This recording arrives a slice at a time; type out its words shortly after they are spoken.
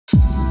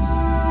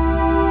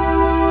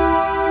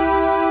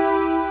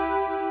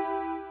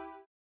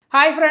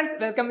Hi friends,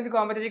 welcome to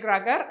Competitive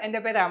Cracker. എൻ്റെ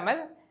പേര് അമൽ.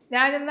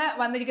 ഞാൻ ഇന്ന്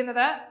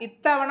വന്നിരിക്കുന്നത്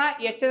ഇത്തവണ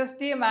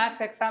HST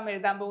മാത്സ് എക്സാം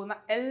എഴുതാൻ പോകുന്ന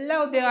എല്ലാ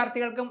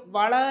ഉദ്യോഗാർത്ഥികൾക്കും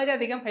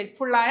വളരെയധികം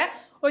ഹെൽപ്ഫുൾ ആയ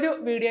ഒരു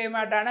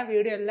വീഡിയോയുമായിട്ടാണ്.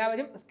 വീഡിയോ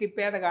എല്ലാവരും സ്കിപ്പ്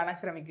ചെയ്യാതെ കാണാൻ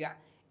ശ്രമിക്കുക.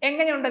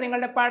 എങ്ങനെയുണ്ട്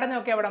നിങ്ങളുടെ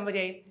പഠനമൊക്കെ എവിടം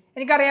വരെയായി?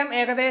 എനിക്കറിയാം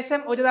ഏകദേശം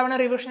ഒരു തവണ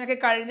റിവിഷനൊക്കെ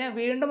കഴിഞ്ഞ്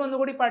വീണ്ടും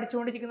ഒന്നുകൂടി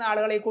പഠിച്ചുകൊണ്ടിരിക്കുന്ന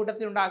ആളുകൾ ഈ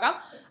കൂട്ടത്തിൽ ഉണ്ടാകാം.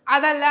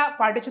 അതല്ല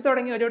പഠിച്ചു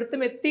തുടങ്ങി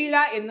ഒരിടത്തും എത്തിയില്ല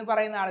എന്ന്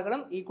പറയുന്ന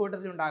ആളുകളും ഈ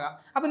കൂട്ടത്തിൽ ഉണ്ടാകാം.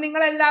 അപ്പം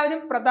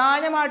നിങ്ങളെല്ലാവരും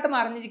പ്രധാനമായിട്ടും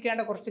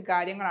അറിഞ്ഞിരിക്കേണ്ട കുറച്ച്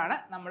കാര്യങ്ങളാണ്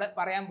നമ്മൾ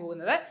പറയാൻ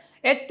പോകുന്നത്.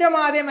 ഏറ്റവും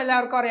ആദ്യം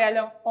എല്ലാവർക്കും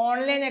അറിയാലോ,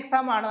 ഓൺലൈൻ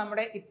എക്സാം ആണ്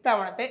നമ്മുടെ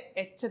ഇത്തവണത്തെ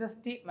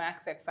HST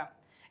മാത്സ് എക്സാം.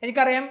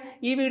 എനിക്കറിയാം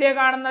ഈ വീഡിയോ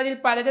കാണുന്നവരിൽ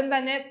പലരും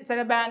തന്നെ ചില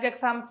ബാങ്ക്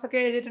എക്സാംസ് ഒക്കെ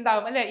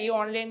എഴുതിയിട്ടുണ്ടാകും അല്ലേ? ഈ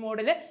ഓൺലൈൻ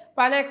മോഡിൽ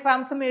പല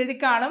എക്സാംസും എഴുതി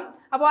കാണും.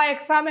 അപ്പോൾ ആ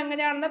എക്സാം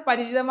എങ്ങനെയാണെന്ന്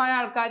പരിചിതമായ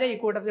ആൾക്കാരെ ഈ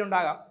കൂട്ടത്തിൽ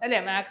ഉണ്ടാകാം അല്ലേ?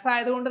 മാത്സ്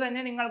ആയതുകൊണ്ട്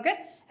തന്നെ നിങ്ങൾക്ക്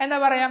എന്താ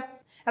പറയുക,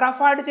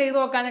 റഫായിട്ട് ചെയ്തു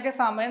നോക്കാനൊക്കെ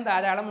സമയം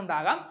ധാരാളം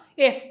ഉണ്ടാകാം.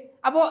 യെസ്,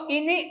 അപ്പോൾ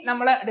ഇനി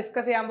നമ്മൾ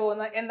ഡിസ്കസ് ചെയ്യാൻ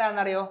പോകുന്നത്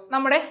എന്താണെന്നറിയോ?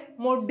 നമ്മുടെ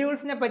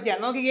മൊഡ്യൂൾസിനെ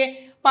പറ്റിയാണ്. നോക്കിക്കേ,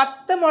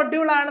 10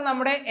 മൊഡ്യൂളാണ്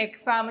നമ്മുടെ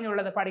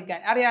എക്സാമിനുള്ളത് പഠിക്കാൻ.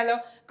 അറിയാലോ,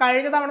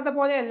 കഴിഞ്ഞ തവണത്തെ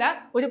പോലെയല്ല,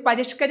 ഒരു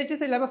പരിഷ്കരിച്ച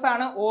സിലബസ്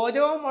ആണ്.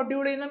 ഓരോ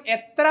മൊഡ്യൂളിൽ നിന്നും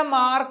എത്ര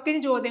മാർക്കിന്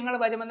ചോദ്യങ്ങൾ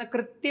വരുമെന്ന്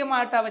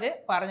കൃത്യമായിട്ട് അവർ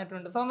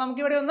പറഞ്ഞിട്ടുണ്ട്. സോ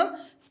നമുക്കിവിടെ ഒന്നും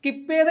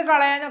സ്കിപ്പ് ചെയ്ത്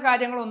കളയാനോ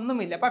കാര്യങ്ങളോ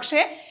ഒന്നുമില്ല.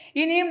 പക്ഷേ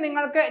ഇനിയും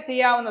നിങ്ങൾക്ക്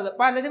ചെയ്യാവുന്നത്,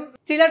 പലരും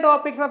ചില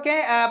ടോപ്പിക്സ് ഒക്കെ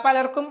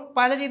പലർക്കും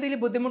പല രീതിയിൽ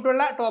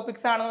ബുദ്ധിമുട്ടുള്ള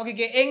ടോപ്പിക്സ് ആണ്.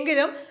 നോക്കിക്കേ,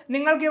 എങ്കിലും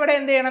നിങ്ങൾക്ക് ഇവിടെ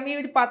എന്ത് ചെയ്യണം, ഈ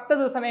ഒരു 10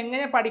 ദിവസം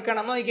എങ്ങനെ പഠിക്കണം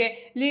നോക്കിക്കേ.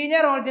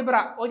 ലീനിയർ ഓൾജിബ്ര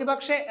ഒരു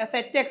പക്ഷേ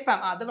സെറ്റ് എക്സാം,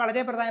 അത്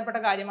വളരെ പ്രധാനപ്പെട്ട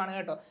കാര്യമാണ്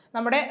കേട്ടോ.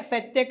 നമ്മുടെ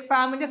സെറ്റ്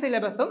എക്സാമിന്റെ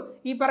സിലബസും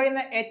ഈ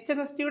പറയുന്ന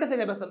HSTയുടെ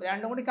സിലബസും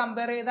രണ്ടും കൂടി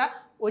കമ്പയർ ചെയ്താൽ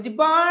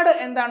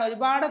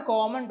ഒരുപാട്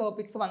കോമൺ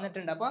ടോപ്പിക്സ്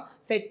വന്നിട്ടുണ്ട്. അപ്പോൾ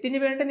സെറ്റിന്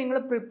വേണ്ടി നിങ്ങൾ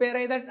പ്രിപ്പയർ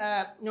ചെയ്ത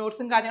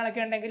നോട്ട്സും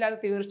കാര്യങ്ങളൊക്കെ ഉണ്ടെങ്കിൽ അത്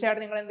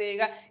തീർച്ചയായിട്ടും നിങ്ങൾ എന്ത്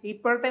ചെയ്യുക,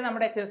 ഇപ്പോഴത്തെ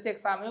നമ്മുടെ HST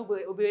എക്സാമിന്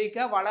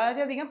ഉപയോഗിക്കുക.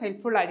 വളരെയധികം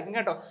ഹെൽപ്ഫുൾ ആയിരിക്കും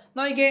കേട്ടോ.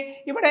 നോക്കിക്കേ,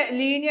 ഇവിടെ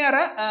ലീനിയർ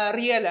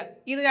റിയൽ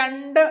ഇത്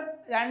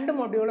രണ്ട്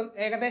മൊഡ്യൂളും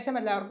ഏകദേശം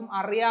എല്ലാവർക്കും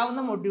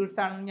അറിയാവുന്ന മൊഡ്യൂൾസ്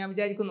ആണെന്ന് ഞാൻ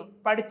വിചാരിക്കുന്നു.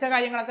 പഠിച്ച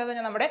കാര്യങ്ങളൊക്കെ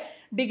തന്നെ നമ്മുടെ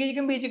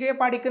ഡിഗ്രിക്കും PGക്കും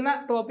പഠിക്കുന്ന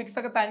ടോപ്പിക്സ്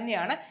ഒക്കെ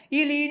തന്നെയാണ്. ഈ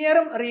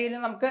ലീനിയറും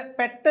റിയലും നമുക്ക്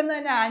പെട്ടെന്ന്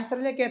തന്നെ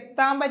ആൻസറിലേക്ക്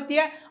എത്താൻ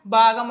പറ്റിയ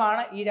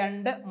ഭാഗമാണ് ഈ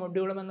 2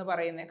 മൊഡ്യൂളും എന്ന്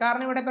പറയുന്നത്.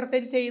 കാരണം ഇവിടെ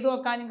പ്രത്യേകിച്ച് ചെയ്തു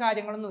നോക്കാനും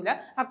കാര്യങ്ങളൊന്നുമില്ല.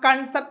 ആ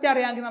കൺസെപ്റ്റ്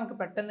അറിയാമെങ്കിൽ നമുക്ക്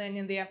പെട്ടെന്ന് തന്നെ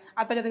എന്ത് ചെയ്യാം,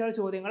 അത്തരത്തിലുള്ള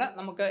ചോദ്യങ്ങൾ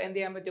നമുക്ക് എന്ത്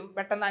ചെയ്യാൻ പറ്റും,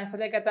 പെട്ടെന്ന്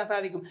ആൻസറിലേക്ക് എത്താൻ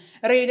സാധിക്കും.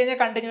 റിയലിന്റെ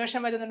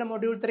കണ്ടിന്യൂവേഷൻ വരുന്നുണ്ട്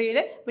മൊഡ്യൂൾ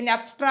 3. പിന്നെ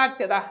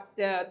അബ്സ്ട്രാക്ട്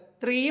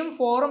 3ഉം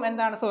 4ഉം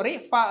എന്താണ്,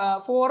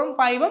 4ഉം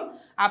 5ഉം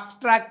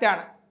അബ്സ്ട്രാക്റ്റ്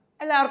ആണ്.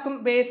 എല്ലാവർക്കും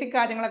ബേസിക്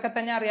കാര്യങ്ങളൊക്കെ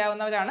തന്നെ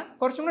അറിയാവുന്നവരാണ്.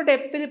 കുറച്ചും കൂടി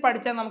ഡെപ്തിൽ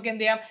പഠിച്ചാൽ നമുക്ക്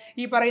എന്ത് ചെയ്യാം,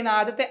 ഈ പറയുന്ന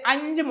ആദ്യത്തെ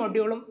 5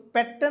 മൊഡ്യൂളും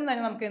പെട്ടെന്ന്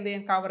തന്നെ നമുക്ക് എന്ത്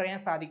ചെയ്യാം, കവർ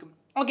ചെയ്യാൻ സാധിക്കും.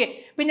 ഓക്കെ,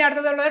 പിന്നെ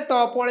അടുത്തതുള്ളത്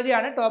ടോപ്പോളജി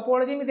ആണ്.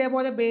 ടോപ്പോളജിയും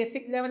ഇതേപോലെ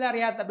ബേസിക് ലെവൽ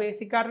അറിയാത്ത,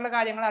 ബേസിക് ആയിട്ടുള്ള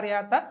കാര്യങ്ങൾ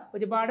അറിയാത്ത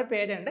ഒരുപാട്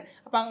പേരുണ്ട്.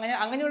 അപ്പം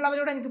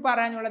അങ്ങനെയുള്ളവരോട് എനിക്ക്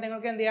പറയാനുള്ളത്,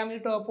 നിങ്ങൾക്ക് എന്ത് ചെയ്യാം, ഈ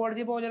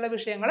ടോപ്പോളജി പോലെയുള്ള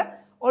വിഷയങ്ങൾ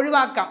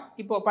ഒഴിവാക്കാം.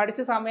 ഇപ്പോൾ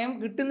പഠിച്ച സമയം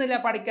കിട്ടുന്നില്ല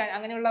പഠിക്കാൻ,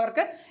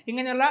 അങ്ങനെയുള്ളവർക്ക്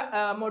ഇങ്ങനെയുള്ള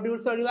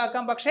മൊഡ്യൂൾസ്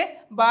ഒഴിവാക്കാം. പക്ഷേ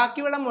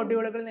ബാക്കിയുള്ള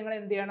മൊഡ്യൂളുകൾ നിങ്ങൾ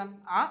എന്ത് ചെയ്യണം,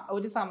 ആ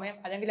ഒരു സമയം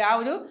അല്ലെങ്കിൽ ആ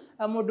ഒരു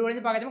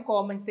മൊഡ്യൂളിന് പകരം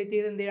കോമ്പൻസേറ്റ്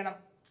ചെയ്ത് എന്ത് ചെയ്യണം,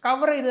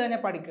 കവർ ചെയ്ത് തന്നെ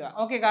പഠിക്കുക.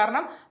 ഓക്കെ,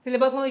 കാരണം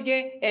സിലബസ് നോക്കിയേ,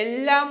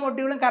 എല്ലാ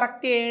മൊഡ്യൂളും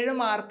കറക്റ്റ് 7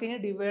 മാർക്കിന്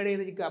ഡിവൈഡ്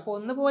ചെയ്തിരിക്കുക. അപ്പോൾ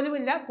ഒന്ന് പോലും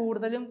ഇല്ല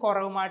കൂടുതലും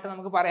കുറവുമായിട്ട്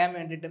നമുക്ക് പറയാൻ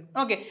വേണ്ടിയിട്ട്.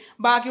 ഓക്കെ,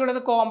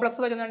 ബാക്കിയുള്ളത്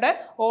കോംപ്ലക്സ് വരുന്നുണ്ട്,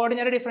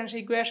 ordinary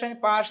differential equation,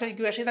 partial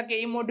equation, ഇതൊക്കെ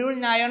ഈ മൊഡ്യൂൾ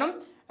 9ഉം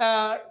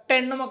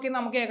 10ഉം ഒക്കെ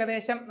നമുക്ക്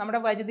ഏകദേശം നമ്മുടെ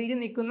പരിധിയിൽ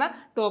നിൽക്കുന്ന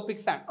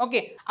ടോപ്പിക്സ് ആണ്. ഓക്കെ,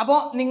 അപ്പോൾ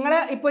നിങ്ങൾ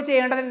ഇപ്പോൾ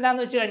ചെയ്യേണ്ടത്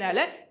എന്താണെന്ന് വെച്ച് കഴിഞ്ഞാൽ,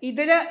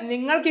 ഇതിൽ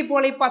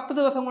നിങ്ങൾക്കിപ്പോൾ ഈ 10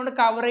 ദിവസം കൊണ്ട്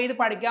കവർ ചെയ്ത്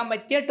പഠിക്കാൻ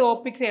പറ്റിയ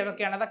ടോപ്പിക്സ്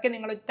ഏതൊക്കെയാണ് അതൊക്കെ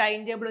നിങ്ങൾ ടൈം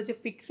ടേബിൾ വെച്ച്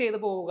ഫിക്സ് ചെയ്ത്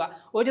പോവുക.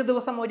 ഒരു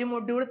ദിവസം ഒരു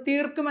മൊഡ്യൂൾ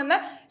തീർക്കുമെന്ന്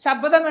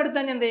ശബ്ദം എടുത്ത്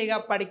തന്നെ എന്ത് ചെയ്യുക,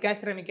 പഠിക്കാൻ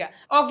ശ്രമിക്കുക.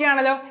 ഓക്കെ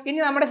ആണല്ലോ.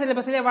 ഇനി നമ്മുടെ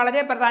സിലബസിലെ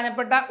വളരെ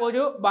പ്രധാനപ്പെട്ട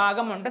ഒരു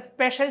ഭാഗമുണ്ട്,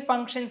 സ്പെഷ്യൽ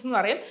ഫംഗ്ഷൻസ് എന്ന്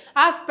പറയും.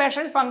 ആ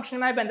സ്പെഷ്യൽ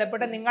ഫംഗ്ഷനുമായി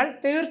ബന്ധപ്പെട്ട് നിങ്ങൾ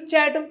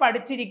തീർച്ചയായിട്ടും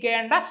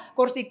പഠിച്ചിരിക്കേണ്ട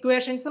കുറച്ച്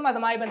ഇക്വേഷൻസും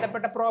അതുമായി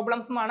ബന്ധപ്പെട്ട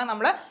പ്രോബ്ലംസും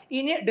നമ്മൾ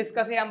ഇനി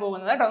ഡിസ്കസ് ചെയ്യാൻ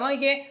പോകുന്നത് കേട്ടോ.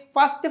 നോക്കിയേ,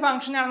 ഫസ്റ്റ്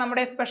ഫംഗ്ഷൻ ആണ്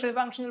നമ്മുടെ സ്പെഷ്യൽ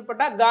ഫംഗ്ഷനിൽ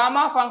ഉൾപ്പെട്ട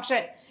ഗാമ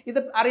ഫംഗ്ഷൻ. ഇത്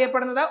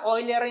അറിയപ്പെടുന്നത്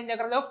Euler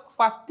integral of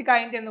first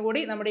kind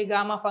എന്നുകൂടി നമ്മുടെ ഈ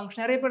ഗാമ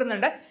ഫംഗ്ഷൻ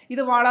അറിയപ്പെടുന്നുണ്ട്.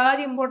 ഇത്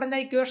വളരെ ഇമ്പോർട്ടന്റ്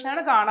ആയ ഇക്വേഷൻ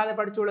ആണ്, കാണാതെ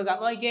പഠിച്ചുകൊള്ളുക.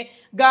 നോക്കിയേ,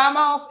 gamma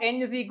of n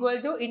is equal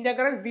to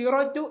integral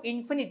 0 to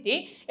infinity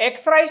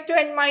x raised to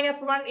n minus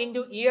 1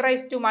 into e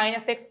raised to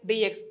minus x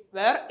dx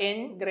where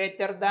n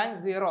greater than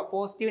 0.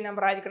 Positive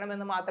number ആയിരിക്കണം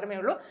എന്ന് മാത്രമേ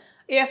ഉള്ളൂ.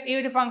 ഈ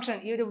ഒരു ഫംഗ്ഷൻ,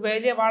 ഈ ഒരു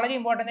വളരെ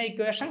ഇമ്പോർട്ടന്റ്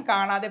ഇക്വേഷൻ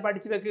കാണാതെ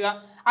പഠിച്ചു വെക്കുക.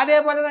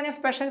 അതേപോലെ തന്നെ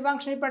സ്പെഷ്യൽ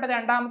ഫംഗ്ഷനിൽ പെട്ട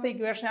രണ്ടാമത്തെ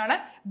ഇക്വേഷൻ ആണ്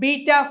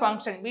ബീറ്റ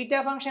ഫംഗ്ഷൻ. ബീറ്റ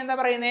ഫംഗ്ഷൻ എന്താ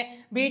പറയുന്നത്,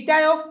 beta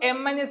of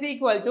mn is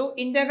equal to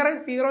integral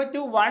 0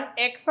 to 1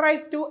 x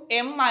raised to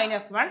m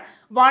minus 1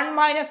 1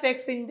 minus x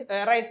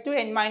raised to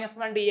n minus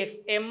 1 dx.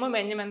 എമ്മും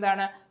എന്നും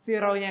എന്താണ്,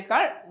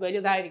 0-നേക്കാൾ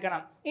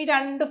വലുതായിരിക്കണം. ഈ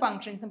 2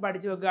 ഫംഗ്ഷൻസും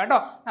പഠിച്ചു വെക്കുക കേട്ടോ.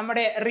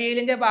 നമ്മുടെ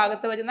റിയലിന്റെ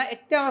ഭാഗത്ത് വരുന്ന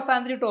ഏറ്റവും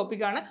അവസാനത്തെ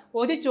ടോപ്പിക്കാണ്.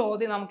 ഒരു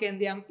ചോദ്യം നമുക്ക്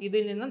എന്ത് ചെയ്യാം,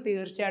 ഇതിൽ നിന്നും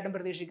തീർച്ചയായിട്ടും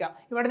പ്രതീക്ഷിക്കാം.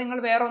 ഇവിടെ നിങ്ങൾ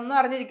വേറെ ഒന്നും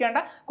അറിഞ്ഞിരിക്കേണ്ട,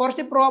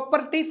 കുറച്ച്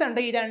പ്രോപ്പർട്ടീസ് ഉണ്ട്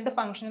ഈ 2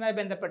 ഫംഗ്ഷനുമായി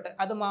ബന്ധപ്പെട്ട്,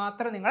 അത്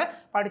മാത്രം നിങ്ങൾ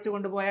പഠിച്ചു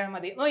കൊണ്ടുപോയാൽ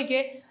മതി.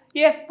 നോക്കിയേ,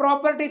 yes,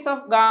 properties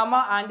of gamma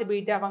and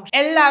beta function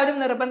എല്ലാവരും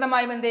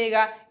നിർബന്ധമായും എന്ത് ചെയ്യുക,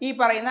 ഈ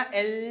പറയുന്ന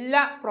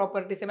എല്ലാ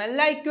പ്രോപ്പർട്ടീസും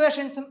എല്ലാ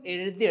ഇക്വേഷൻസും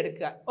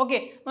എഴുതിയെടുക്കുക. ഓക്കെ,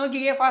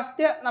 നോക്കിക്കേ,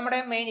 ഫസ്റ്റ് നമ്മുടെ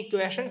മെയിൻ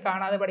ഇക്വേഷൻ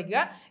കാണാതെ പഠിക്കുക.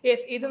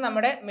 യെസ്, ഇത്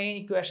നമ്മുടെ മെയിൻ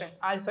ഇക്വേഷൻ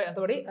ആൽഫ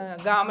അതോടെ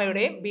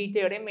ഗാമയുടെയും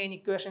ബീറ്റയുടെയും മെയിൻ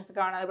ഇക്വേഷൻസ്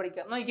കാണാതെ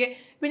പഠിക്കുക. നോക്കിക്കേ,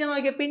 പിന്നെ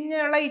നോക്കിക്കേ,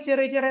 പിന്നെയുള്ള ഈ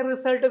ചെറിയ ചെറിയ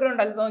റിസൾട്ടുകൾ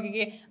ഉണ്ടല്ലോ.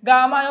 നോക്കിക്കേ,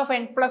 gamma of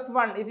n +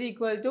 1 is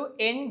equal to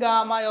n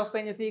gamma of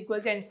n is equal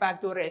to n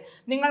factorial.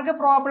 നിങ്ങൾക്ക്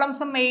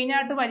പ്രോബ്ലംസ് മെയിൻ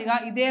ആയിട്ട് വരിക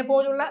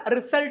ഇതേപോലുള്ള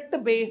റിസൾട്ട്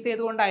ബേസ്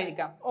ചെയ്തുകൊണ്ടായിരിക്കും.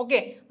 ഓക്കെ,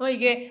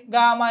 നോക്കിക്കേ,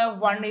 gamma of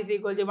 1 is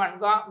equal to 1,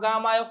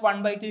 gamma of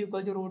 1/2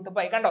 equal to √π.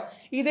 കണ്ടോ,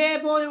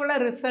 ഇതേപോലുള്ള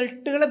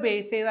റിസൾട്ടുകൾ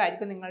ബേസ്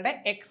ചെയ്തായിരിക്കും നിങ്ങളുടെ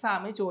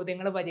എക്സാമിന്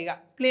ചോദ്യങ്ങൾ വരിക.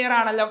 ക്ലിയർ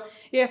ആണല്ലോ?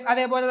 യെസ്,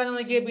 അതേപോലെ തന്നെ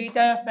നോക്കിയേ, ബീറ്റ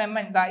ഓഫ് m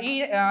എന്താ,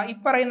 ഈ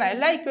പറയുന്ന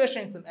എല്ലാ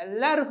ഇക്വേഷൻസും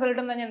എല്ലാ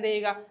റിസൾട്ടും തന്നെ എന്ത്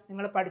ചെയ്യുക,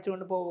 നിങ്ങൾ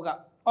പഠിച്ചുകൊണ്ട് പോവുക.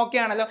 ഓക്കെ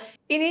ആണല്ലോ?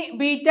 ഇനി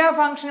ബീറ്റ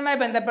ഫംഗ്ഷനുമായി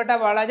ബന്ധപ്പെട്ട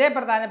വളരെ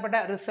പ്രധാനപ്പെട്ട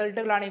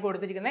റിസൾട്ടുകളാണ് ഈ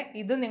കൊടുത്തിരിക്കുന്നത്.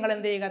 ഇത് നിങ്ങൾ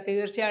എന്ത് ചെയ്യുക,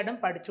 തീർച്ചയായിട്ടും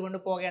പഠിച്ചുകൊണ്ട്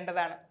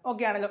പോകേണ്ടതാണ്.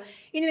 ഓക്കെ ആണല്ലോ?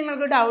 ഇനി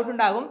നിങ്ങൾക്ക് ഡൗട്ട്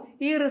ഉണ്ടാകും,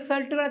 ഈ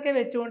റിസൾട്ടുകളൊക്കെ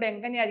വെച്ചുകൊണ്ട്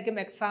എങ്ങനെയായിരിക്കും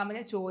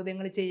എക്സാമിന്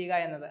ചോദ്യങ്ങൾ ചെയ്യുക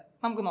എന്നത്.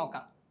 നമുക്ക്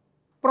നോക്കാം.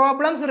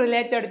 Problems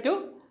related to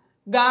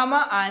gamma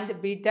and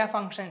beta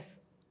functions.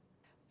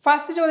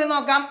 First ചോദ്യം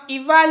നോക്കാം.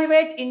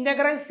 Evaluate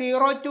integral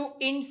 0 to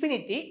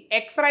infinity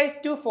x⁴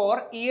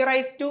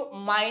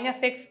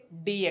 e⁻⁻x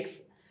dx.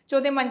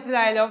 ചോദ്യം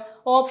മനസ്സിലായല്ലോ?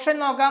 ഓപ്ഷൻ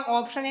നോക്കാം.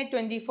 Option A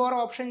 24,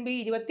 option B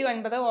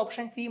 29,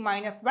 option C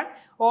 -1,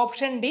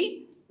 option D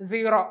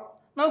 0.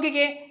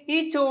 നോക്കിക്കേ, ഈ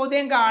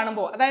ചോദ്യം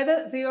കാണുമ്പോൾ, അതായത്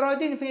 0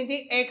 ടു ഇൻഫിനിറ്റി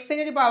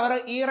എക്സിന്റെ ഒരു പവർ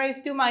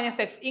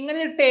e⁻⁻x ഇങ്ങനെ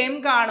ഒരു ടേം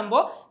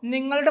കാണുമ്പോൾ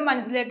നിങ്ങളുടെ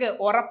മനസ്സിലേക്ക്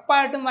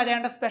ഉറപ്പായിട്ടും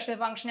വരേണ്ട സ്പെഷ്യൽ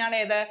ഫംഗ്ഷൻ ആണ്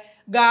ഏത്?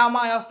 Gamma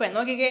of n.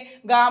 നോക്കിക്കേ,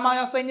 gamma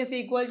of n is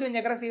equal to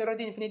integral 0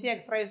 to infinity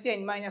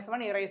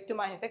x⁻⁻1 e⁻⁻x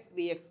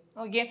dx.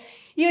 നോക്കിയേ,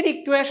 ഈ ഒരു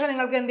ഇക്വേഷൻ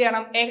നിങ്ങൾക്ക് എന്ത്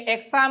ചെയ്യണം,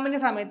 എക്സാമിന്റെ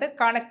സമയത്ത്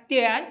കണക്ട്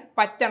ചെയ്യാൻ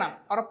പറ്റണം,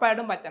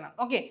 ഉറപ്പായിട്ടും പറ്റണം.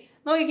 ഓക്കെ,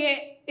 നോക്കിക്കേ,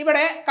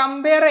 ഇവിടെ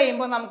കമ്പയർ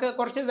ചെയ്യുമ്പോൾ നമുക്ക്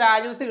കുറച്ച്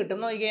വാല്യൂസ് കിട്ടും.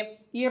 നോക്കിക്കേ,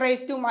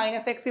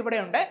 e⁻⁻x ഇവിടെ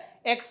ഉണ്ട്,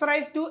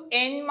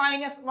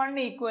 x⁻n−1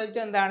 ഈക്വൽ ടു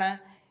എന്താണ്,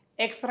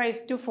 x⁴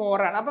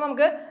 ആണ്. അപ്പൊ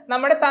നമുക്ക്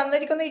നമ്മുടെ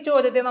തന്നിരിക്കുന്ന ഈ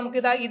ചോദ്യത്തെ നമുക്ക്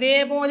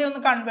ഇതേപോലെ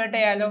ഒന്ന് കൺവേർട്ട്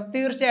ചെയ്യാലോ.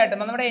 തീർച്ചയായിട്ടും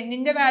നമ്മുടെ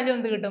n-ന്റെ വാല്യൂ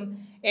എന്ത് കിട്ടും,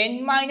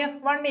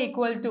 n-1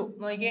 ഈക്വൽ ടു,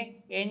 നോക്കിയേ,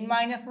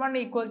 n-1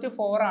 ഈക്വൽ ടു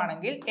 4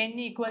 ആണെങ്കിൽ n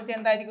ഈക്വൽ ടു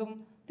എന്തായിരിക്കും,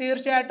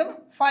 തീർച്ചയായിട്ടും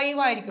 5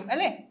 ആയിരിക്കും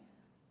അല്ലേ?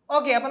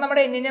 ഓക്കെ, അപ്പൊ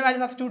നമ്മുടെ n-ന്റെ വാല്യൂ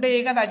സബ്സ്റ്റിറ്റ്യൂട്ട്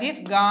ചെയ്യുക, ദാറ്റ്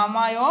ഈസ് ഗാമ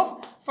ഓഫ്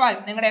 5.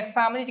 നിങ്ങളുടെ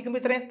എക്സാമിന് ഇരിക്കുമ്പോൾ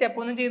ഇത്രയും സ്റ്റെപ്പ്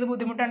ഒന്നും ചെയ്ത്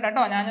ബുദ്ധിമുട്ടുണ്ട്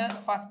കേട്ടോ, ഞാൻ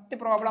ഫസ്റ്റ്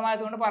പ്രോബ്ലം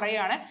ആയതുകൊണ്ട്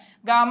പറയുകയാണ്.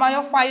 Gamma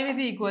of 5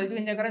 is equal to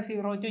integral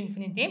 0 to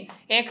infinity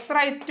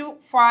x⁵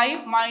 (5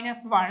 -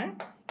 1)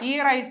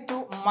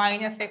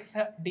 e⁻⁻x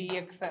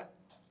dx.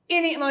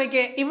 ഇനി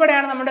നോക്കിയേ,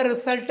 ഇവിടെയാണ് നമ്മുടെ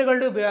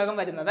റിസൾട്ടുകളുടെ ഉപയോഗം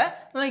വരുന്നത്.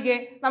 നോക്കിയേ,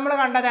 നമ്മൾ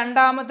കണ്ട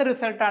രണ്ടാമത്തെ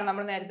റിസൾട്ടാണ്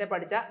നമ്മൾ നേരത്തെ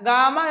പഠിച്ച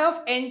gamma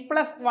of n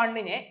 +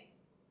 1-നെ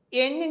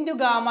n ×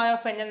 gamma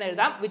of n എന്ന്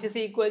എഴുതാം, which is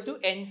equal to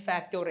n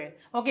factorial.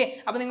 Okay,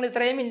 അപ്പോൾ നിങ്ങൾ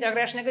ഇത്രയും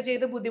ഇന്റഗ്രേഷൻ ഒക്കെ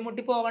ചെയ്ത്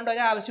ബുദ്ധിമുട്ടി പോകേണ്ട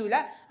ഒരു ആവശ്യമില്ല.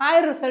 ആ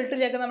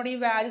റിസൾട്ടിലേക്ക് നമ്മുടെ ഈ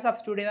വാല്യൂ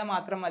സബ്സ്റ്റിറ്റ്യൂട്ട് ചെയ്താൽ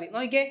മാത്രം മതി.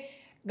 നോക്കിയേ,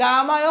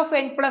 ഗാമ ഓഫ്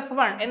n +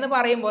 1 എന്ന്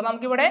പറയുമ്പോൾ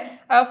നമുക്കിവിടെ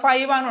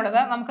 5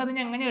 ആണുള്ളത്.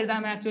 നമുക്കതിന് എങ്ങനെ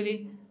എഴുതാം, ആക്ച്വലി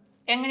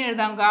എങ്ങനെ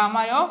എഴുതാം, ഗാമ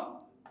ഓഫ്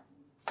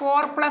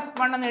 4 +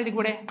 1 എന്ന്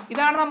എഴുതിക്കൂടെ?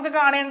 ഇതാണ് നമുക്ക്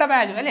കാണേണ്ട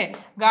വാല്യൂ അല്ലേ?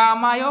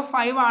 ഗാമ ഓഫ്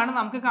 5 ആണ്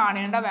നമുക്ക്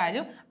കാണേണ്ട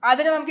വാല്യൂ.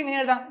 അതിന് നമുക്ക് ഇങ്ങനെ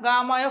എഴുതാം,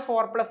 ഗാമ ഓഫ്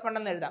 4 + 1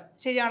 എന്ന് എഴുതാം.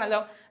 ശരിയാണല്ലോ?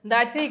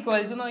 ദാറ്റ്സ്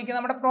ഈക്വൽ ടു, നോക്കി,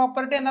 നമ്മുടെ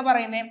പ്രോപ്പർട്ടി എന്താ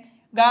പറയുന്നത്,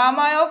 ഗാമ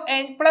ഓഫ്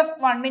n +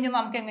 1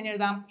 നമുക്ക് എങ്ങനെ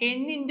എഴുതാം,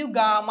 n ×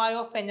 ഗാമ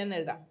ഓഫ് n എന്ന്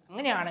എഴുതാം.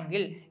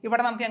 അങ്ങനെയാണെങ്കിൽ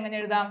ഇവിടെ നമുക്ക് എങ്ങനെ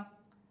എഴുതാം,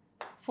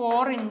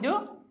 4 ×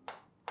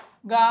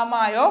 ഗാമ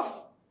ഓഫ്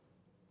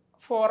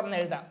 4 എന്ന്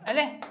എഴുതാം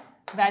അല്ലേ?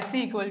 That's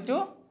equal to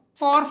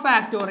 4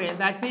 factorial.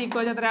 That's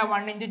equal to എത്ര,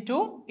 1 × 2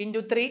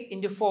 × 3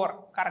 × 4.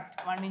 കറക്റ്റ്,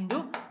 1 ×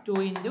 2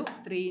 ×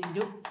 3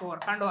 × 4.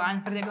 കണ്ടോ,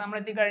 ആൻസറിലേക്ക് നമ്മൾ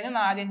എത്തിക്കഴിഞ്ഞു.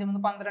 4 ×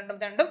 3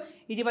 12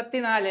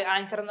 24.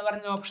 ആൻസർ എന്ന്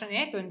പറഞ്ഞ ഓപ്ഷൻ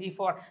എ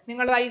 24.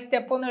 നിങ്ങൾ ഈ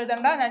സ്റ്റെപ്പ് ഒന്നും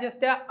എഴുതണ്ട, ഞാൻ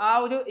ജസ്റ്റ് ആ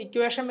ഒരു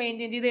ഇക്വേഷൻ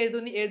മെയിൻറ്റെയിൻ ചെയ്ത്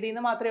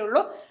എഴുതിയെന്ന് മാത്രമേ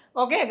ഉള്ളൂ.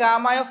 ഓക്കെ,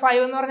 ഗാമ ഓഫ്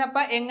 5 എന്ന്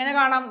പറഞ്ഞപ്പോൾ എങ്ങനെ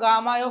കാണാം,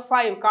 ഗാമ ഓഫ്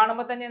 5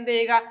 കാണുമ്പോൾ തന്നെ എന്ത്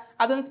ചെയ്യുക,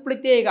 അതൊന്ന്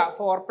സ്പ്ലിറ്റ് ചെയ്യുക,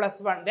 4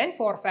 + 1 then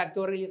 4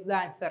 factorial is the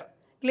answer.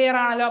 Clear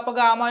ആണല്ലോ? അപ്പോൾ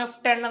ഗാമ ഓഫ്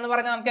 10 എന്ന്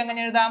പറഞ്ഞാൽ നമുക്ക്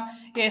എങ്ങനെ എഴുതാം,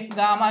 yes,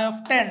 gamma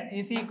of 10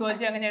 is equal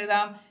to എങ്ങനെ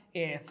എഴുതാം,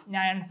 യെസ്,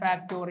 9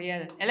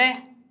 ഫാക്ടോറിയൽ അല്ലേ?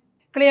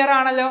 ക്ലിയർ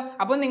ആണല്ലോ?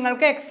 അപ്പോൾ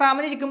നിങ്ങൾക്ക്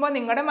എക്സാമിന് ഇരിക്കുമ്പോൾ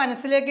നിങ്ങളുടെ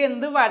മനസ്സിലേക്ക്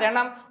എന്ത്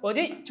വരണം,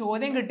 ഒരു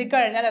ചോദ്യം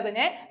കിട്ടിക്കഴിഞ്ഞാൽ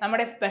അതിനെ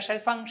നമ്മുടെ സ്പെഷ്യൽ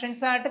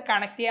ഫംഗ്ഷൻസ് ആയിട്ട്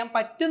കണക്ട് ചെയ്യാൻ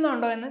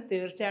പറ്റുന്നുണ്ടോ എന്ന്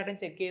തീർച്ചയായിട്ടും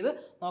ചെക്ക് ചെയ്ത്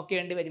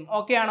നോക്കേണ്ടി വരും.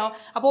 ഓക്കെ ആണോ?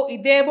 അപ്പോൾ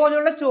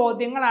ഇതേപോലുള്ള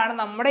ചോദ്യങ്ങളാണ്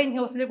നമ്മുടെ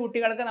ഇൻഹൗസിലെ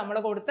കുട്ടികൾക്ക് നമ്മൾ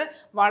കൊടുത്ത്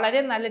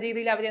വളരെ നല്ല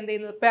രീതിയിൽ അവർ എന്ത്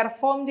ചെയ്യുന്നത്,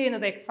 പെർഫോം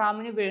ചെയ്യുന്നത്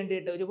എക്സാമിന്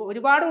വേണ്ടിയിട്ട്.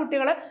 ഒരുപാട്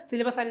കുട്ടികൾ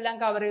സിലബസ് എല്ലാം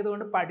കവർ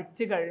ചെയ്തുകൊണ്ട്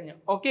പഠിച്ചു കഴിഞ്ഞു.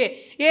 ഓക്കെ,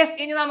 യെസ്,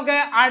 ഇനി നമുക്ക്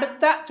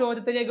അടുത്ത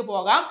ചോദ്യത്തിലേക്ക്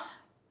പോകാം.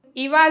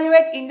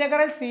 Evaluate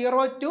integral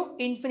 0 to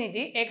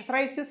infinity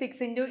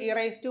x⁻⁶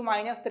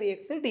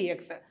 e⁻⁻3x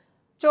dx.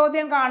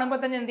 ചോദ്യം കാണുമ്പോൾ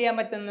തന്നെ എന്ത് ചെയ്യാൻ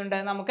പറ്റുന്നുണ്ട്,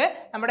 നമുക്ക്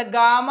നമ്മുടെ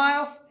ഗാമ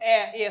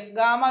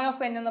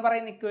ഓഫ് n എന്ന്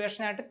പറയുന്ന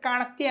ഇക്വേഷൻ ആയിട്ട്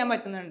കണക്ട് ചെയ്യാൻ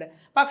പറ്റുന്നുണ്ട്.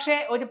 പക്ഷേ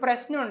ഒരു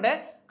പ്രശ്നമുണ്ട്,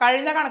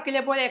 കഴിഞ്ഞ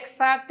കണക്കിലെ പോലെ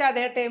എക്സാക്ട്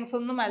അതേ ടേംസ്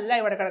ഒന്നും അല്ല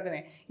ഇവിടെ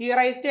കിടക്കുന്നത്.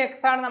 e⁻x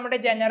ആണ് നമ്മുടെ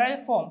ജനറൽ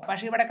ഫോം,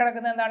 പക്ഷെ ഇവിടെ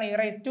കിടക്കുന്നത് എന്താണ്,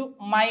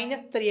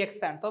 e⁻−3x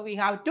ആണ്. So we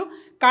have to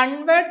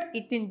convert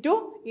it in to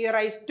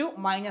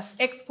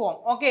e⁻−x form.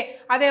 Okay,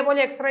 അതേപോലെ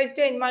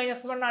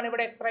x⁻n−1 ആണ്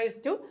ഇവിടെ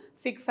x⁻⁶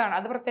 6 ആണ്.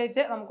 അത്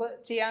പ്രത്യേകിച്ച് നമുക്ക്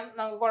ചെയ്യാൻ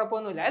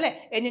കുഴപ്പമൊന്നുമില്ല അല്ലേ.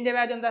 എന്നിന്റെ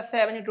വാല്യൂ എന്താ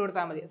 7 ഇട്ട്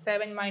കൊടുത്താൽ മതി.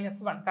 7 -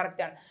 1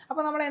 കറക്റ്റ് ആണ്.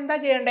 അപ്പോൾ നമ്മൾ എന്താ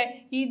ചെയ്യേണ്ടത്?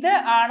 ഇത്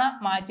ആണ്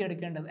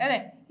മാറ്റിയെടുക്കേണ്ടത് അല്ലേ.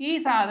 ഈ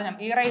സാധനം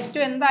e റൈസ് ടു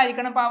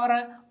എന്തായിരിക്കണം? പവർ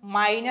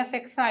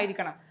 -x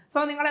ആയിരിക്കണം. സോ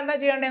നിങ്ങൾ എന്താ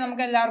ചെയ്യേണ്ടത്?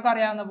 നമുക്ക് എല്ലാവർക്കും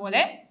അറിയാവുന്ന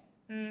പോലെ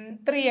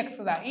 3x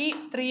ഈ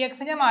 3x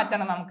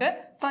മാറ്റണം നമുക്ക്.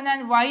 സോ ഞാൻ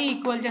y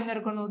equal to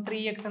എന്തെടുക്കുന്നു?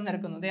 3x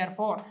എന്നെടുക്കുന്നു.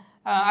 therefore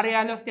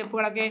അറിയാലോ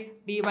സ്റ്റെപ്പുകളൊക്കെ.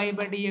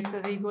 dy/dx =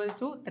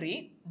 3,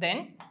 then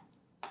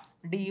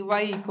dy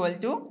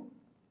 =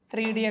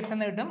 3dx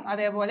എന്ന് കിട്ടും.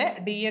 അതേപോലെ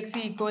dx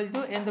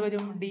 = എന്ത്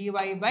വരും?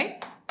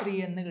 dy/3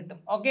 എന്ന് കിട്ടും.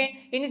 ഓക്കെ,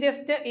 ഇനി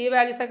ജസ്റ്റ് ഈ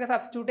വാല്യൂസ് ഒക്കെ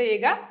സബ്സ്റ്റിറ്റ്യൂട്ട്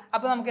ചെയ്യുക.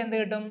 അപ്പോൾ നമുക്ക് എന്ത്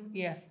കിട്ടും?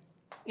 യെസ്,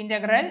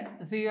 ഇന്റഗ്രൽ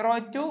 0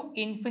 to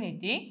 ∞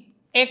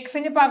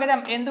 എക്സിന് പകരം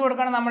എന്ത്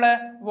കൊടുക്കണം നമ്മൾ?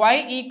 y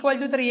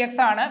 = 3x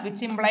ആണ്,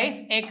 വിച്ച് ഇംപ്ലൈസ്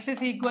x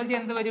 =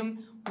 എന്ത് വരും?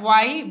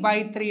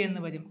 y/3 എന്ന്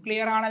വരും.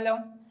 ക്ലിയർ ആണല്ലോ.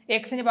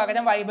 എക്സിന്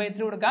പകരം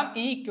y/3 കൊടുക്കാം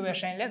ഈ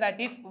ഇക്വേഷനിൽ.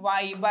 That is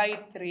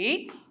y/3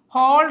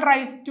 whole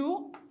raise to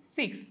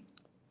 6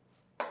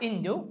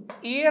 into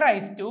e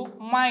raise to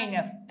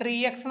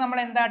 -3x. നമ്മൾ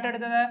എന്തായിട്ട്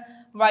എടുത്തത്?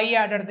 y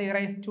ആയിട്ട് എടുത്തത്. e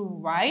raise to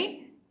y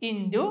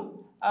into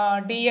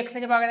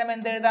dxന് പകരം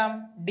എന്ത് എഴുതാം?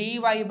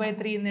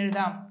 dy/3 എന്ന്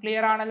എഴുതാം.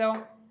 ക്ലിയർ ആണല്ലോ.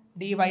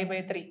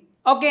 dy/3.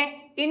 ഓക്കെ,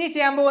 ഇനി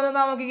ചെയ്യാൻ പോകുന്നത്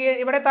നമുക്ക്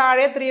ഇവിടെ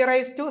താഴെ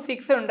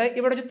 3/6 ഉണ്ട്,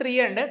 ഇവിടെ ഒരു 3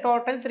 ഉണ്ട്,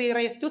 ടോട്ടൽ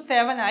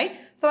 3/7 ആയി.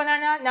 സോ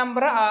ഞാൻ ആ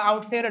നമ്പർ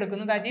ഔട്ട് സൈഡ്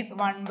എടുക്കുന്നു. That is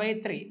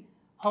 1/3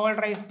 whole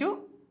raise to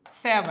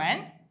 7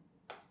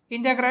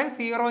 integral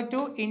 0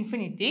 to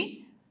 ∞.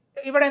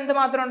 ഇവിടെ എന്ത്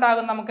മാത്രം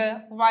ഉണ്ടാകും? നമുക്ക്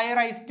y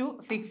റൈസ് ടു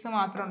 6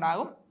 മാത്രം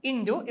ഉണ്ടാകും.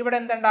 ഇൻറ്റു ഇവിടെ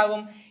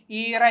എന്തുണ്ടാകും?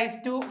 e raise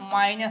to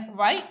 -y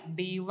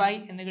dy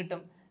എന്ന്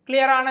കിട്ടും.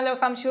 ക്ലിയർ ആണല്ലോ,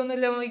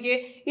 സംശയമൊന്നുമില്ല. നോക്കിയേ,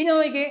 ഇനി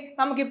നോക്കിയേ,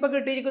 നമുക്കിപ്പോൾ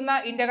കിട്ടിയിരിക്കുന്ന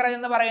ഇന്റഗ്രൽ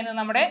എന്ന് പറയുന്നത്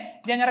നമ്മുടെ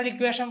ജനറൽ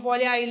ഇക്വേഷൻ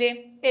പോലെ ആയില്ലേ?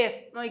 യെസ്,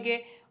 നോക്കിയേ,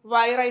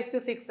 y റൈസ് ടു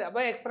 6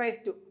 അപ്പോൾ x raise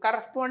to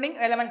corresponding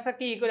elements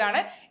ഒക്കെ ഈക്വൽ ആണ്.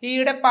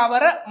 ഈയുടെ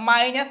പവർ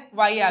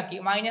 -y ആക്കി,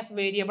 മൈനസ്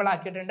വേരിയബിൾ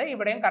ആക്കിയിട്ടുണ്ട്.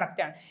 ഇവിടെയും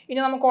കറക്റ്റ് ആണ്. ഇനി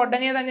നമുക്ക്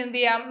ഉടനെ തന്നെ എന്ത്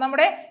ചെയ്യാം?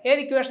 നമ്മുടെ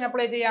ഏത് ഇക്വേഷൻ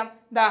അപ്ലൈ ചെയ്യാം?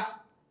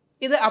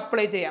 ഇത്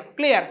അപ്ലൈ ചെയ്യാം.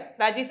 ക്ലിയർ?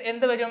 ദാറ്റ് ഈസ്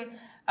എന്ത് വരും?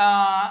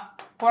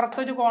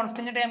 പുറത്തൊരു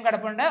കോൺസ്റ്റന്റ് ടൈം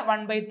കിടപ്പുണ്ട്,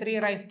 1/3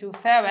 റൈസ് ടു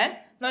 7.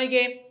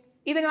 നോക്കിയേ,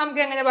 ഇതിന്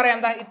നമുക്ക് എങ്ങനെ പറയാം?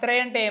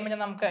 ഇത്രയും ടൈമിന്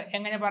നമുക്ക്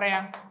എങ്ങനെ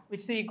പറയാം?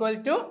 Which is equal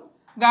to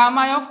gamma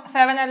of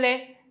 7 അല്ലേ?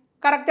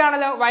 കറക്റ്റ്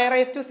ആണല്ലോ. y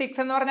റൈസ് ടു 6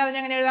 എന്ന് പറഞ്ഞാൽ അതിന്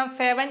എങ്ങനെ എഴുതാം?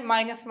 7 -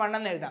 1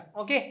 എന്ന് എഴുതാം.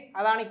 ഓക്കെ,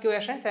 അതാണ്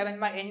ഇക്വേഷൻ. 7 n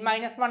 -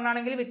 1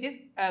 ആണെങ്കിൽ which is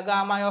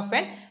gamma of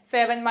n,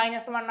 7 -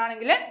 1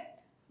 ആണെങ്കിൽ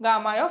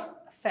ഗാമ ഓഫ്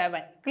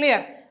 7.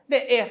 ക്ലിയർ?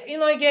 യെസ്. ഈ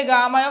നോക്കിയേ,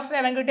 ഗാമ ഓഫ്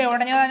 7 കിട്ടിയ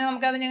ഉടനെ തന്നെ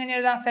നമുക്ക് അതിന് എങ്ങനെ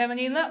എഴുതാം? 7ൽ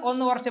നിന്ന്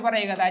 1 കുറച്ച്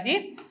പറയുക. That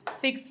is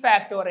 6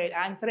 factorial.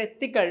 ആൻസർ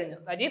എത്തിക്കഴിഞ്ഞു.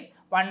 That is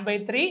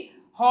 1/3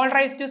 whole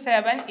raise to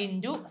 7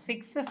 into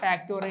 6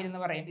 factorial എന്ന്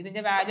പറയും.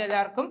 ഇതിന്റെ വാല്യൂ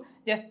എല്ലാവർക്കും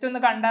ജസ്റ്റ് ഒന്ന്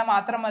കണ്ടാൽ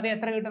മാത്രം മതി.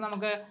 എത്ര കിട്ടും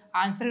നമുക്ക്?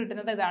 ആൻസർ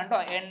കിട്ടുന്നത് ഇതാണ് കേട്ടോ,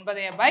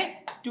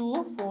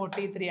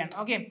 80/243 ആണ്.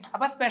 ഓക്കെ,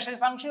 അപ്പൊ സ്പെഷ്യൽ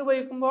ഫംഗ്ഷൻ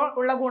ഉപയോഗിക്കുമ്പോൾ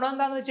ഉള്ള ഗുണം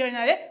എന്താണെന്ന് വെച്ച്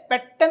കഴിഞ്ഞാൽ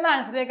പെട്ടെന്ന്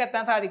ആൻസറിലേക്ക്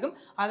എത്താൻ സാധിക്കും.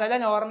 അതല്ല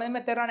നോർമൽ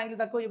മെത്തേഡ് ആണെങ്കിൽ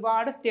ഇതൊക്കെ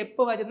ഒരുപാട്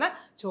സ്റ്റെപ്പ് വരുന്ന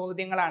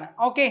ചോദ്യങ്ങളാണ്.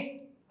 ഓക്കെ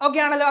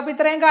ആണല്ലോ. അപ്പോൾ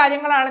ഇത്രയും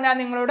കാര്യങ്ങളാണ് ഞാൻ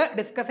നിങ്ങളോട്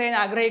ഡിസ്കസ് ചെയ്യാൻ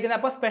ആഗ്രഹിക്കുന്നത്.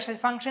 അപ്പോൾ സ്പെഷ്യൽ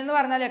ഫംഗ്ഷൻ എന്ന്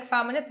പറഞ്ഞാൽ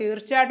എക്സാമിന്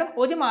തീർച്ചയായിട്ടും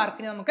 1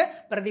 മാർക്കിന് നമുക്ക്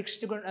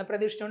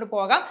പ്രതീക്ഷിച്ചുകൊണ്ട്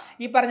പോകാം.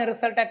 ഈ പറഞ്ഞ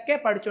റിസൾട്ടൊക്കെ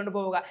പഠിച്ചുകൊണ്ട്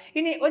പോവുക.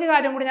 ഇനി ഒരു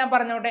കാര്യം കൂടി ഞാൻ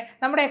പറഞ്ഞോട്ടെ,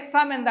 നമ്മുടെ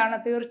എക്സാം എന്താണ്?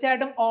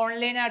 തീർച്ചയായിട്ടും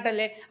ഓൺലൈൻ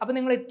ആയിട്ടല്ലേ. അപ്പോൾ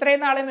നിങ്ങൾ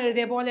ഇത്രയും നാളും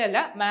എഴുതിയ പോലെയല്ല,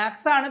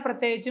 മാത്സ് ആണ്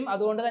പ്രത്യേകിച്ചും.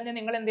 അതുകൊണ്ട് തന്നെ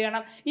നിങ്ങൾ എന്ത്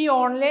ചെയ്യണം? ഈ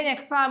ഓൺലൈൻ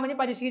എക്സാമിന്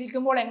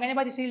പരിശീലിക്കുമ്പോൾ എങ്ങനെ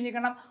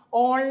പരിശീലിക്കണം?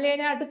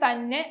 ഓൺലൈനായിട്ട്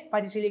തന്നെ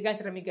പരിശീലിക്കാൻ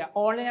ശ്രമിക്കുക.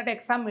 ഓൺലൈനായിട്ട്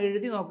എക്സാം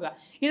എഴുതി നോക്കുക.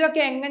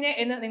 ഇതൊക്കെ എങ്ങനെ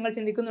എന്ന് നിങ്ങൾ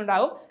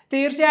ചിന്തിക്കുന്നുണ്ടാവും.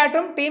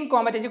 തീർച്ചയായിട്ടും team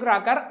competitive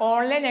cracker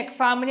online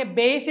എക്സാമിനെ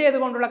base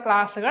ചെയ്തുകൊണ്ടുള്ള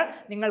ക്ലാസ്സുകൾ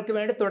നിങ്ങൾക്ക്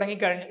വേണ്ടി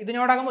തുടങ്ങിക്കഴിഞ്ഞു.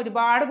 ഇതിനോടകം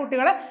ഒരുപാട്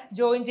കുട്ടികൾ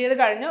ജോയിൻ ചെയ്ത്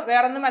കഴിഞ്ഞു.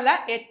 വേറൊന്നുമല്ല,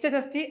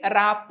 HSST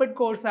റാപ്പിഡ്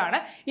കോഴ്സാണ്.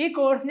 ഈ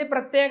കോഴ്സിന്റെ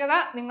പ്രത്യേകത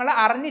നിങ്ങൾ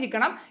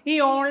അറിഞ്ഞിരിക്കണം. ഈ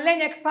ഓൺലൈൻ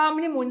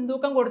എക്സാമിന്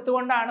മുൻതൂക്കം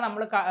കൊടുത്തുകൊണ്ടാണ്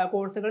നമ്മൾ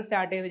കോഴ്സുകൾ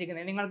സ്റ്റാർട്ട്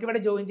ചെയ്തിരിക്കുന്നത്. നിങ്ങൾക്ക്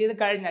ഇവിടെ ജോയിൻ ചെയ്ത്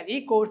കഴിഞ്ഞാൽ, ഈ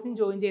കോഴ്സിന്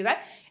ജോയിൻ ചെയ്താൽ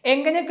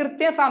എങ്ങനെ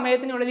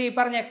കൃത്യസമയത്തിനുള്ളിൽ ഈ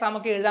പറഞ്ഞ എക്സാം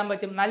ഒക്കെ എഴുതാൻ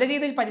പറ്റും, നല്ല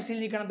രീതിയിൽ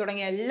പരിശീലിക്കണം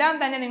തുടങ്ങിയ എല്ലാം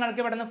തന്നെ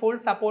നിങ്ങൾക്ക് ഇവിടെ നിന്ന് ഫുൾ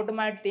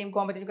സപ്പോർട്ടുമായിട്ട് ടീം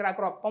കോമ്പറ്റേറ്റീവ്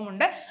ക്രാക്കർ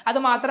ഒപ്പമുണ്ട്. അത്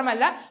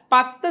മാത്രമല്ല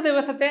 10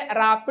 ദിവസത്തെ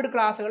റാപ്പിഡ്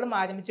ക്ലാസ്സുകളും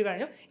ആരംഭിച്ചു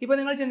കഴിഞ്ഞു. ഇപ്പോൾ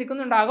നിങ്ങൾ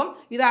ചിന്തിക്കുന്നുണ്ടാകും,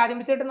 ഇത്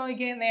ആരംഭിച്ചിട്ട്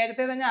നോക്കി,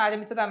 നേരത്തെ തന്നെ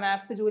ആരംഭിച്ചതാണ്,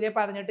 മാത്സ് ജൂലൈ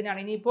 18-നാണ്.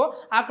 ഇനിയിപ്പോൾ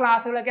ആ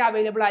ക്ലാസ്സുകളൊക്കെ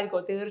അവൈലബിൾ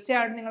ആയിരിക്കും.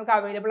 തീർച്ചയായിട്ടും നിങ്ങൾക്ക്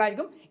അവൈലബിൾ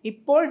ആയിരിക്കും.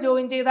 ഇപ്പോൾ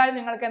ജോയിൻ ചെയ്താൽ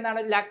നിങ്ങൾക്ക്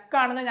എന്താണ്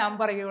ലക്കാണെന്ന് ഞാൻ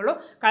പറയുകയുള്ളൂ.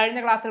 കഴിഞ്ഞ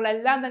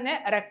ക്ലാസ്സുകളെല്ലാം തന്നെ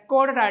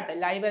റെക്കോർഡഡ് ആയിട്ട്,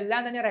 ലൈവ്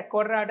എല്ലാം തന്നെ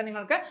റെക്കോർഡഡ് ആയിട്ട്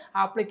നിങ്ങൾക്ക്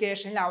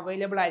ആപ്ലിക്കേഷനിൽ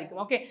അവൈലബിൾ ആയിരിക്കും.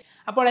 ഓക്കെ,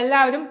 അപ്പോൾ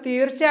എല്ലാവരും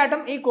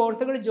തീർച്ചയായിട്ടും ഈ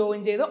കോഴ്സുകൾ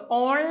ജോയിൻ ചെയ്ത്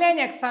ഓൺലൈൻ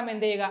എക്സാം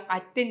എന്ത് ചെയ്യുക?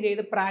 അറ്റൻഡ്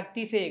ചെയ്ത്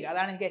പ്രാക്ടീസ് ചെയ്യുക.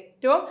 അതാണ് എനിക്ക്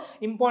ഏറ്റവും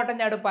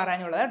ഇമ്പോർട്ടൻ്റ് ആയിട്ട്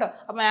പറയാനുള്ളത് കേട്ടോ.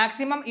 അപ്പോൾ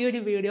മാക്സിമം ഈ ഒരു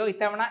വീഡിയോ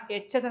ഇത്തവണ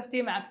HSST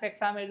മാത്സ്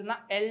എക്സാം എഴുതുന്ന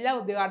എല്ലാ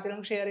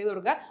ഉദ്യോഗാർത്ഥികൾക്കും ഷെയർ ചെയ്ത്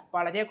കൊടുക്കുക.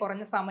 വളരെ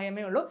കുറഞ്ഞ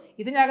സമയമേ ഉള്ളൂ.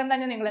 ഇതിനകം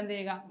തന്നെ നിങ്ങൾ എന്ത്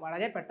ചെയ്യുക?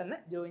 വളരെ പെട്ടെന്ന്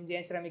ജോയിൻ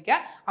ചെയ്യാൻ ശ്രമിക്കുക.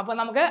 അപ്പോൾ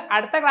നമുക്ക്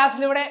അടുത്ത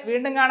ക്ലാസ്സിലൂടെ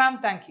വീണ്ടും കാണാം.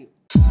 Thank you.